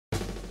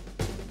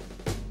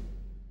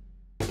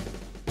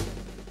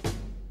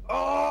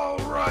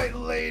Alright,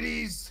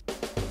 ladies.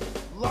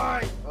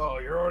 Line. Oh,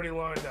 you're already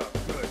lined up.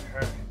 Good.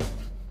 Alright.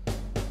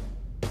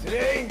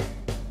 Today,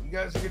 you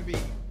guys are gonna be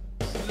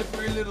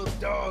slippery little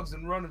dogs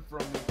and running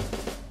from me.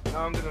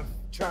 Now I'm gonna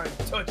try and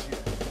touch you.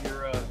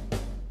 Your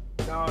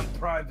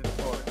non-private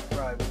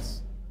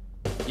privates.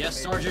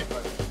 Yes, Sergeant.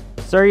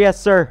 Sir, yes,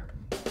 sir.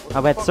 How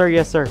about sir,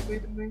 yes, sir?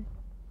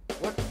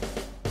 What?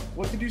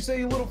 What did you say,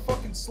 you little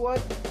fucking slut?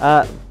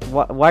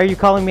 Why are you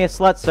calling me a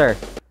slut, sir?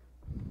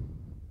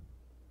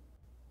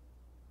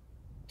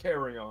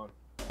 Carry on.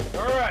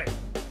 Alright.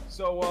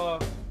 So,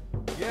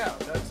 yeah,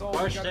 that's all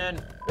That's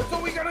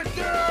all we gotta do!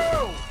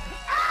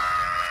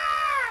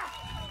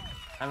 Ah!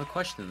 I have a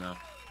question, though.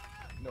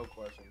 No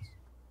questions.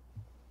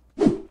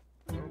 I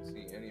don't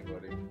see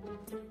anybody.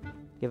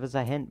 Give us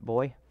a hint,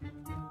 boy.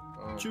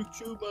 Choo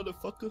choo,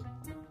 motherfucker.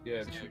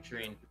 Yeah, Choo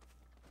train.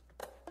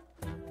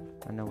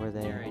 I know where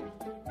they are.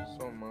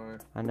 So am I.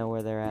 I know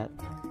where they're at.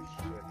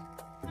 Shit.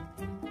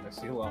 I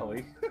see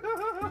Lolly.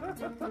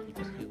 You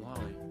just be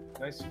Lolly.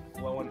 Nice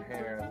flowing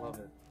hair. I love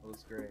it. It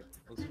looks great.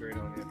 Looks great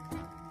on you.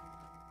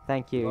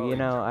 Thank you. Lolly, You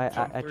know,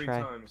 jump I 3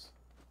 try. times,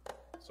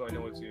 so I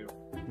know it's you.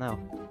 No.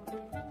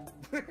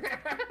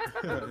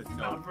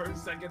 Not for a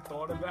second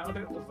thought about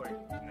it. Was like,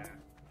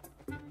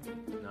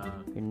 nah. Nah.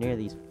 You're near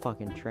these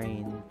fucking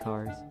train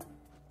cars.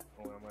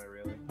 Oh, am I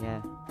really?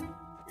 Yeah.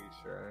 Are you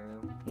sure I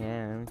am?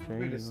 Yeah, I'm sure.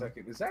 Wait you a are.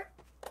 second. Is that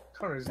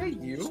Connor? Is that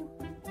you?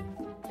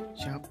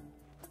 Chop.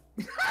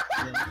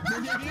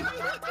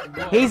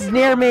 He's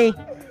near me.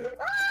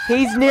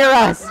 He's near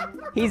us.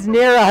 He's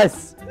near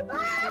us.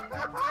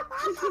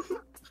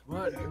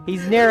 What?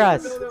 He's near I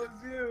us. didn't know that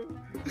was you.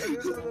 I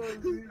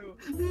didn't know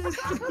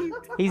that was you.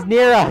 He's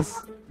near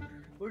us.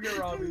 Look at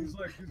Robbie. He's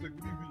like, what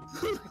do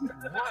you mean?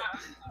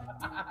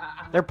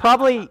 They're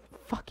probably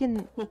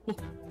fucking.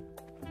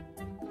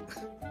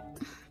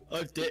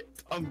 I've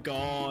dipped. I'm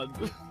gone.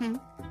 I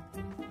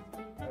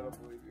don't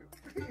believe you.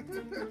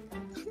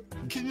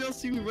 Can you all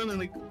see me running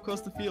like,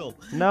 across the field?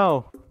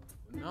 No.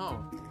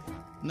 No.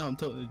 No, I'm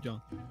talking to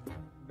John.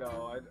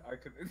 No, I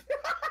couldn't.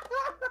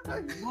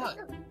 What?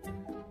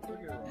 Look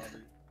at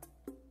Robbie.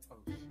 Oh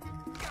shit.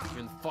 You're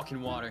in the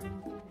fucking water.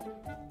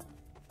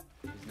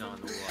 He's not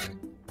in the water.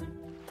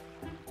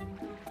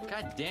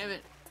 God damn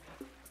it.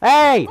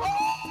 Hey!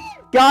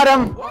 Got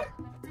him! What?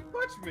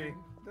 Touch me.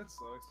 That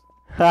sucks.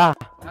 Ha!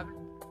 What happened?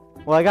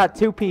 Well, I got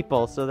 2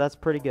 people, so that's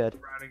pretty good.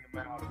 Ratting him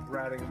out. I'm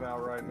ratting him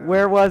out right now.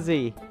 Where was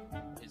he?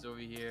 He's over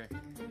here.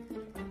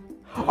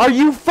 Are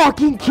you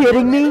fucking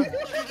kidding me?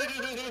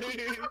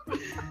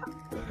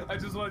 I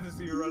just wanted to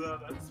see you run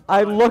out of that spot.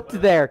 I looked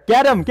there.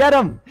 Get him! Get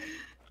him!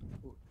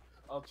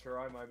 I'll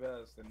try my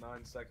best in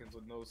 9 seconds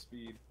with no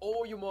speed.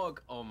 Oh, you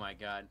mug. Oh my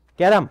god.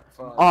 Get him!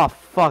 5, Oh,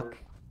 fuck.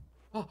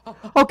 4.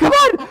 Oh, come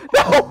on!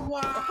 No!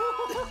 Wow.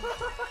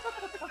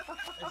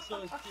 That's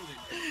so stupid.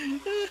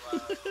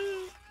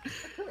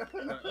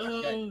 Wow.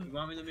 Okay, you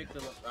want me to make the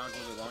round a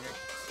little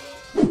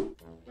longer?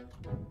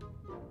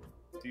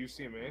 Do you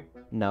see me?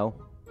 No.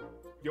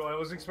 Yo, I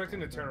was expecting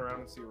to turn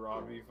around and see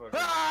Robbie fucking.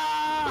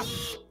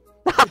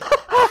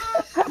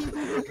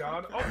 Oh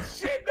god. Oh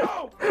shit,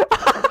 no!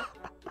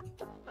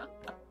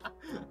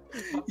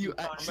 You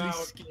actually out.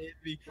 scared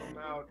me. I'm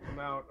out.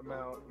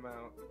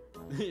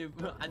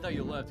 I thought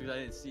you left because I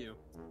didn't see you.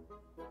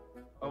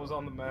 I was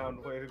on the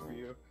mound waiting for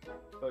you.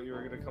 Thought you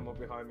were gonna come up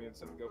behind me and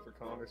go for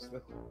Connor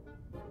still.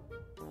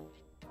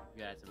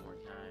 You got some more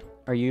time.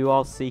 Are you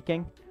all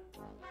seeking?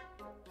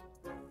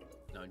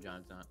 No,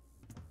 John's not.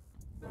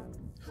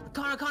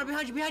 Connor,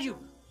 behind you! Behind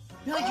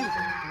you!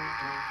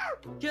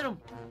 Get him!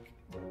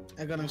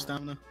 I got no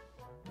stamina.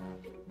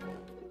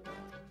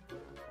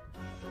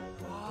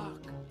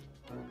 Fuck.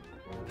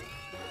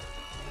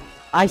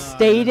 I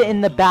stayed in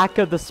the back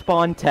of the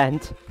spawn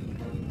tent.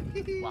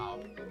 Wow.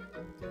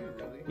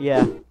 Really?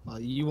 Yeah. Well,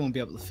 you won't be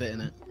able to fit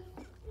in it.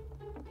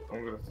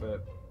 I'm gonna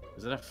fit.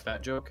 Is that a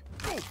fat joke?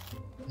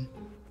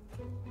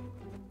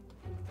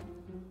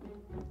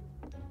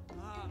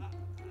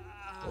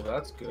 Well,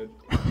 that's good.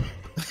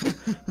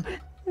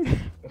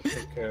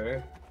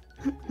 Okay.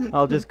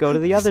 I'll just go to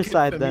the other It's good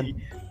side for then.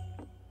 me.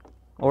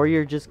 Or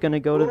you're just gonna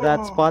go to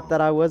that spot that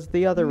I was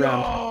the other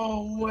round.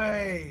 No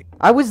way!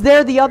 I was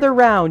there the other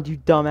round, you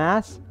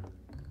dumbass.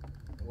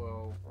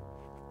 Whoa.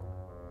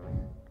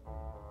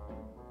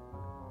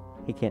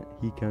 He can't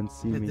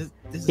see me. This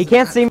is He an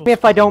can't see me actual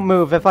if I don't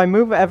move. If I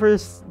move ever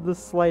the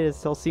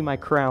slightest, he'll see my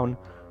crown.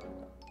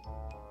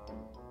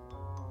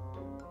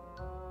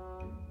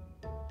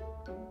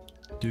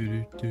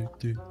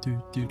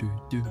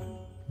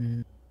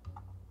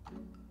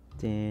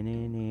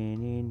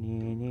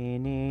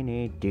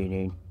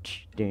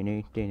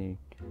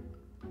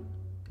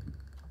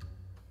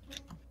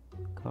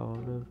 Call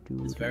of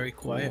Duty. It's very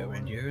quiet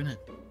around here, isn't it?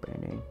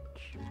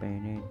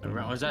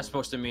 What was that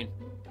supposed to mean?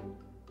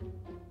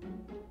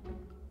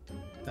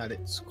 That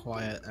it's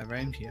quiet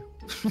around here.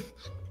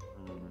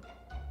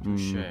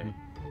 Touche.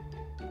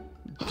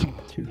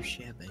 Too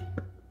shabby.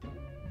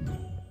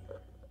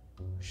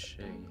 Touche.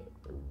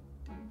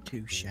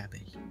 Too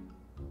shabby.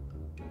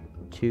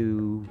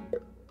 To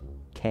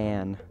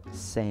can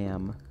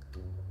Sam.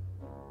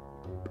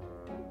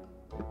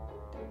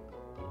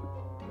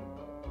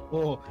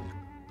 Oh,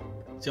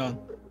 John.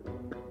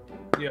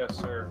 Yes,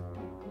 sir.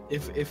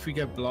 If we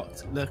get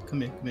blocked, look,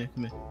 come here.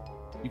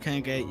 You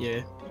can't get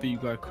yeah, but you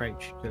gotta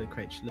crouch.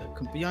 Look,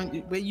 come behind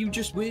you. Wait, you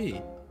just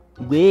wait.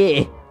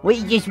 Wait,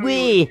 just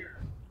wait.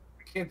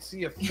 I can't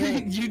see a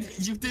thing.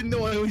 you didn't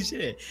know I was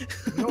here.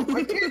 No,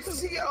 I can't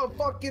see a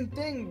fucking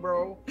thing,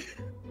 bro.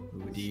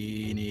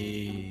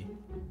 Houdini.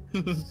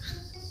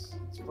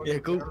 It's fucking Yeah,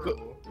 go.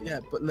 terrible. Yeah,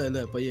 but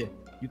look, but yeah,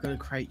 you gotta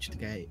crouch to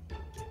get out.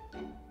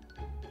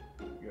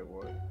 Yeah,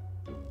 what?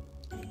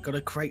 You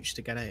gotta crouch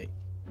to get out.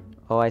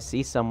 Oh, I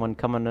see someone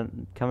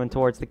coming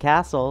towards the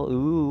castle.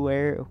 Ooh,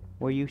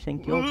 where you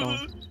think you're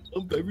going?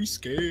 I'm very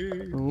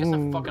scared. Guess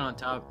I'm Ooh. fucking on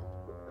top.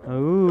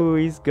 Ooh,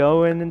 he's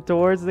going in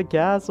towards the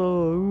castle.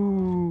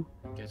 Ooh.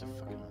 Guys are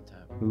fucking on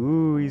top.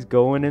 Ooh, he's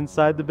going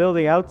inside the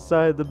building,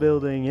 outside the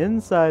building,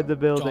 inside the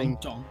building.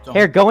 John.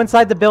 Here, go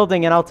inside the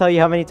building and I'll tell you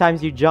how many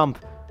times you jump.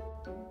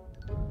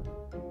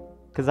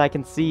 Cause I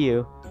can see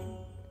you.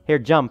 Here,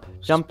 jump.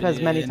 Jump as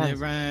many Spin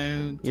times.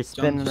 around. You're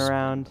spinning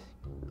around.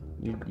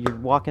 You're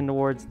walking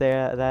towards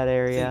that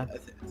area.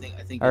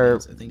 I think Or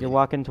it is. you're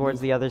walking towards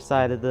the other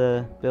side of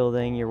the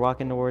building. You're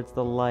walking towards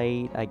the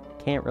light. I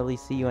can't really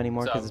see you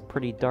anymore What's because up? it's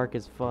pretty dark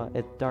as fuck.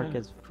 It's dark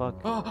as fuck.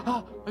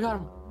 Oh, I got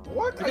him.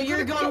 What? We think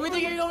you're going. We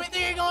think you're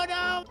going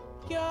now.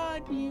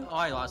 God, you. Oh,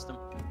 I lost him.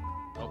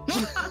 Oh.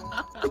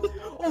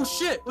 Oh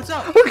shit! What's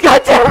up?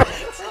 God damn it!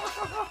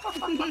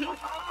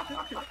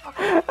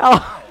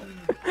 Oh.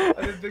 I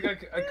didn't think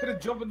I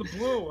couldn't jump in the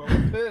blue.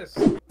 I'm pissed.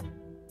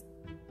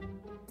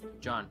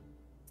 John.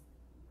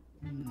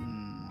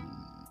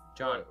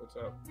 John. What? What's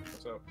up?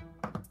 What's up?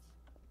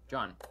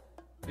 John.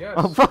 Yes.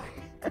 Oh fuck!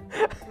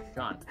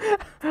 John.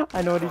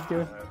 I know what he's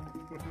doing.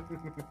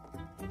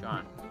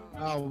 John.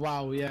 Oh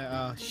wow,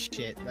 yeah.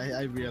 Shit.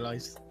 I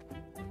realized.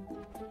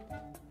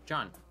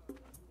 John.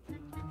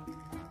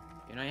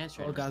 You're not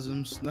answering.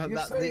 Orgasms. No,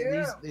 Yes,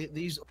 I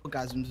these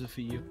orgasms are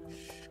for you.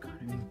 Shh,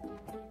 Connor.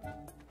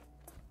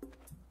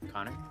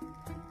 Connor.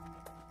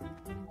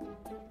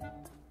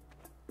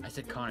 I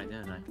said Connor,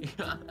 didn't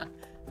I?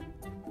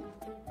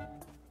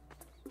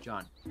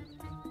 John.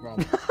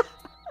 Wrong.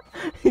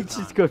 He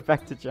just goes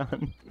back to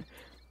John.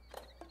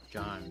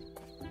 John.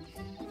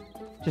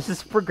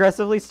 Just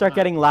progressively start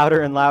getting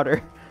louder and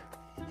louder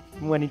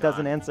when he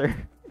doesn't answer.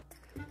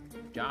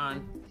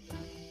 John.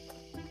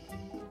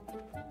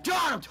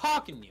 John, I'm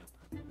talking to you.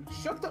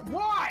 Shut the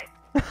what?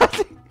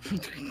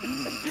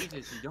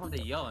 Jesus, you don't have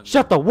to yell at me.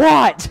 Shut the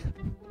what?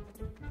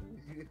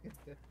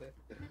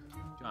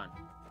 John.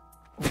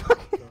 God.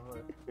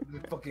 I'm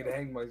gonna fucking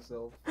hang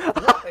myself. What?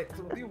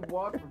 What do you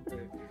want from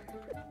me?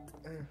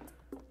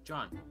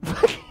 John. I'm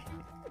gonna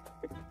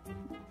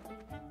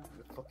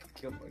fucking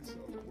kill myself.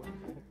 What do you want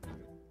from me?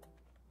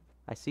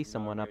 I see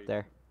someone up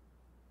there.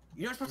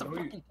 You're not supposed to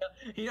fucking tell.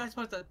 You're not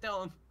supposed to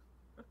tell him.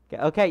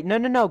 Okay,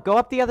 no. Go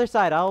up the other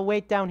side. I'll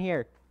wait down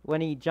here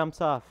when he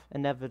jumps off,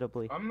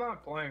 inevitably. I'm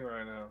not playing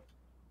right now.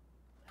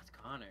 That's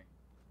Connor.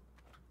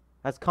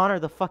 That's Connor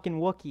the fucking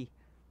Wookiee.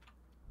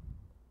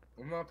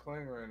 I'm not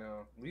playing right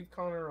now. Leave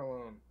Connor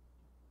alone.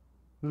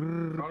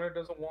 Connor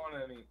doesn't want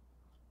any.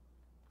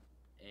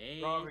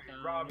 Hey,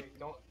 Robbie,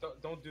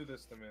 don't do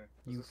this to me.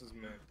 This is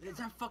me. It's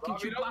that fucking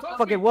Robbie, don't Chewbacca. touch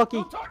Fucking me! Wookiee.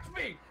 Don't touch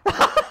me!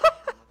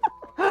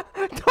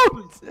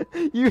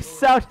 Don't! You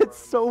sounded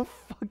so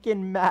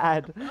fucking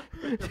mad.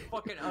 You're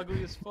fucking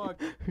ugly as fuck.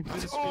 Do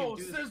the Oh,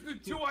 scream, do says the the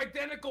two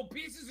identical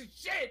pieces of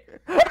shit!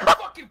 You're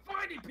fucking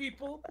finding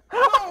people!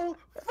 Go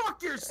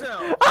fuck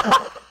yourself!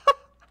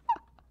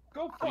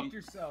 Go fuck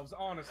yourselves,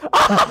 honestly.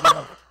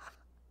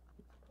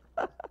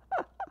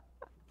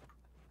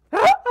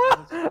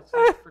 That's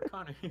for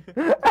Connor. I'm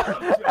joking,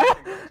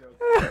 I'm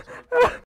joking.